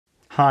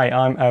Hi,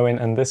 I'm Owen,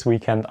 and this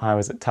weekend I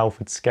was at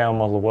Telford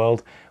Scalemodel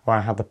World, where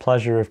I had the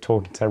pleasure of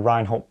talking to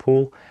Reinholt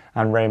Pohl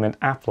and Raymond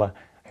Epler,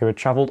 who had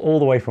travelled all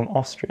the way from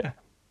Austria.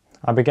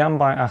 I began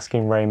by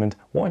asking Raymond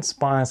what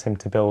inspires him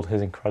to build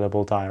his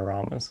incredible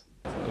dioramas.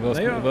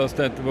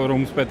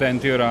 Worum es bei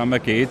deinem Diorama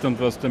geht und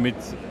was du damit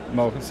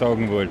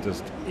sagen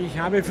wolltest. Ich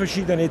habe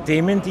verschiedene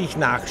Themen, die ich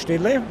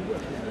nachstelle.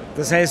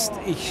 Das heißt,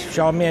 ich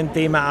schaue mir ein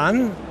Thema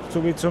an,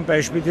 so wie zum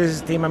Beispiel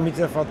dieses Thema mit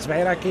der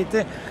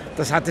V2-Rakete.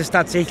 Das hat es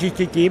tatsächlich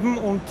gegeben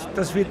und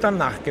das wird dann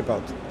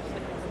nachgebaut.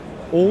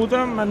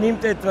 Oder man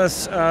nimmt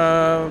etwas,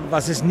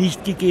 was es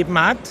nicht gegeben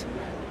hat,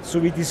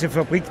 so wie diese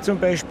Fabrik zum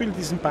Beispiel.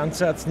 Diesen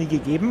Panzer hat es nie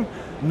gegeben,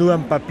 nur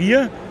am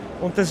Papier.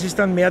 Und das ist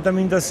dann mehr oder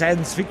minder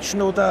Science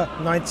Fiction oder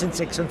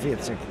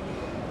 1946.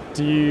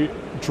 Do you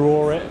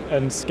draw it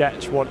and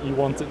sketch what you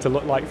want it to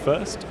look like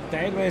first?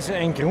 Teilweise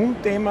ein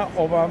Grundthema,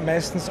 aber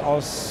meistens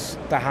aus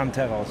der Hand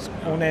heraus,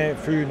 ohne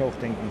viel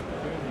Nachdenken.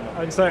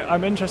 And so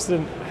I'm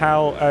interested in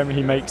how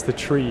he makes the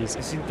trees.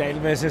 Es sind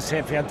teilweise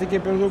sehr fertige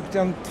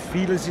Produkte und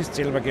vieles ist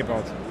selber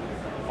gebaut,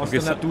 aus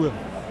der Natur.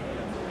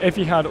 If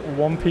you had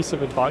one piece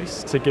of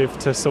advice to give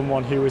to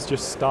someone who was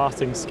just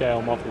starting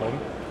scale modelling,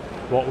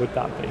 what would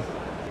that be?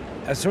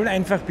 Er soll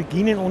einfach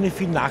beginnen, ohne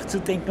viel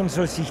nachzudenken und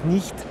soll sich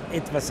nicht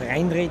etwas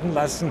reinreden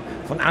lassen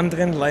von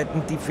anderen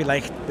Leuten, die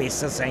vielleicht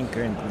besser sein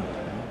könnten.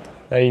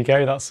 There you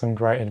go, that's some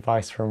great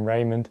advice from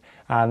Raymond.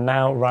 And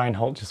now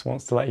Reinholt just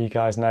wants to let you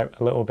guys know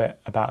a little bit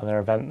about their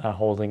event they're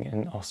holding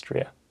in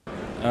Austria.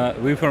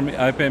 We from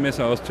IPMS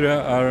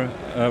Austria are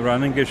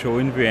running a show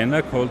in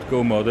Vienna called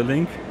Go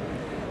Modeling.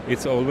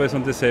 It's always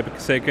on the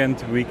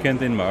second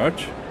weekend in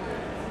March.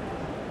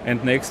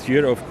 And next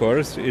year, of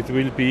course, it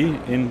will be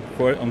on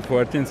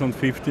 14th and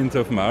 15th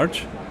of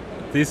March.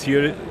 This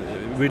year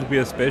will be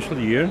a special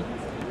year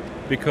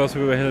because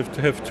we will have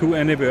to have two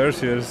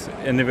anniversaries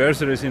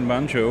in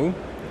one show.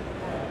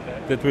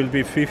 That will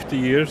be 50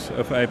 years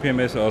of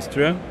IPMS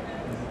Austria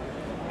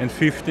and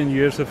 15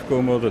 years of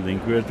Go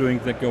Modeling. We are doing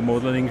the Go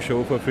Modeling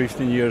show for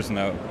 15 years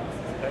now.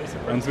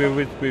 And we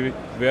would be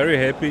very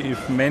happy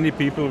if many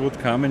people would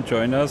come and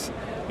join us.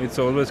 It's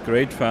always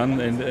great fun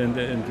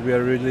and we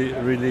are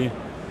really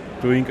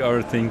doing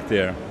our thing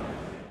there.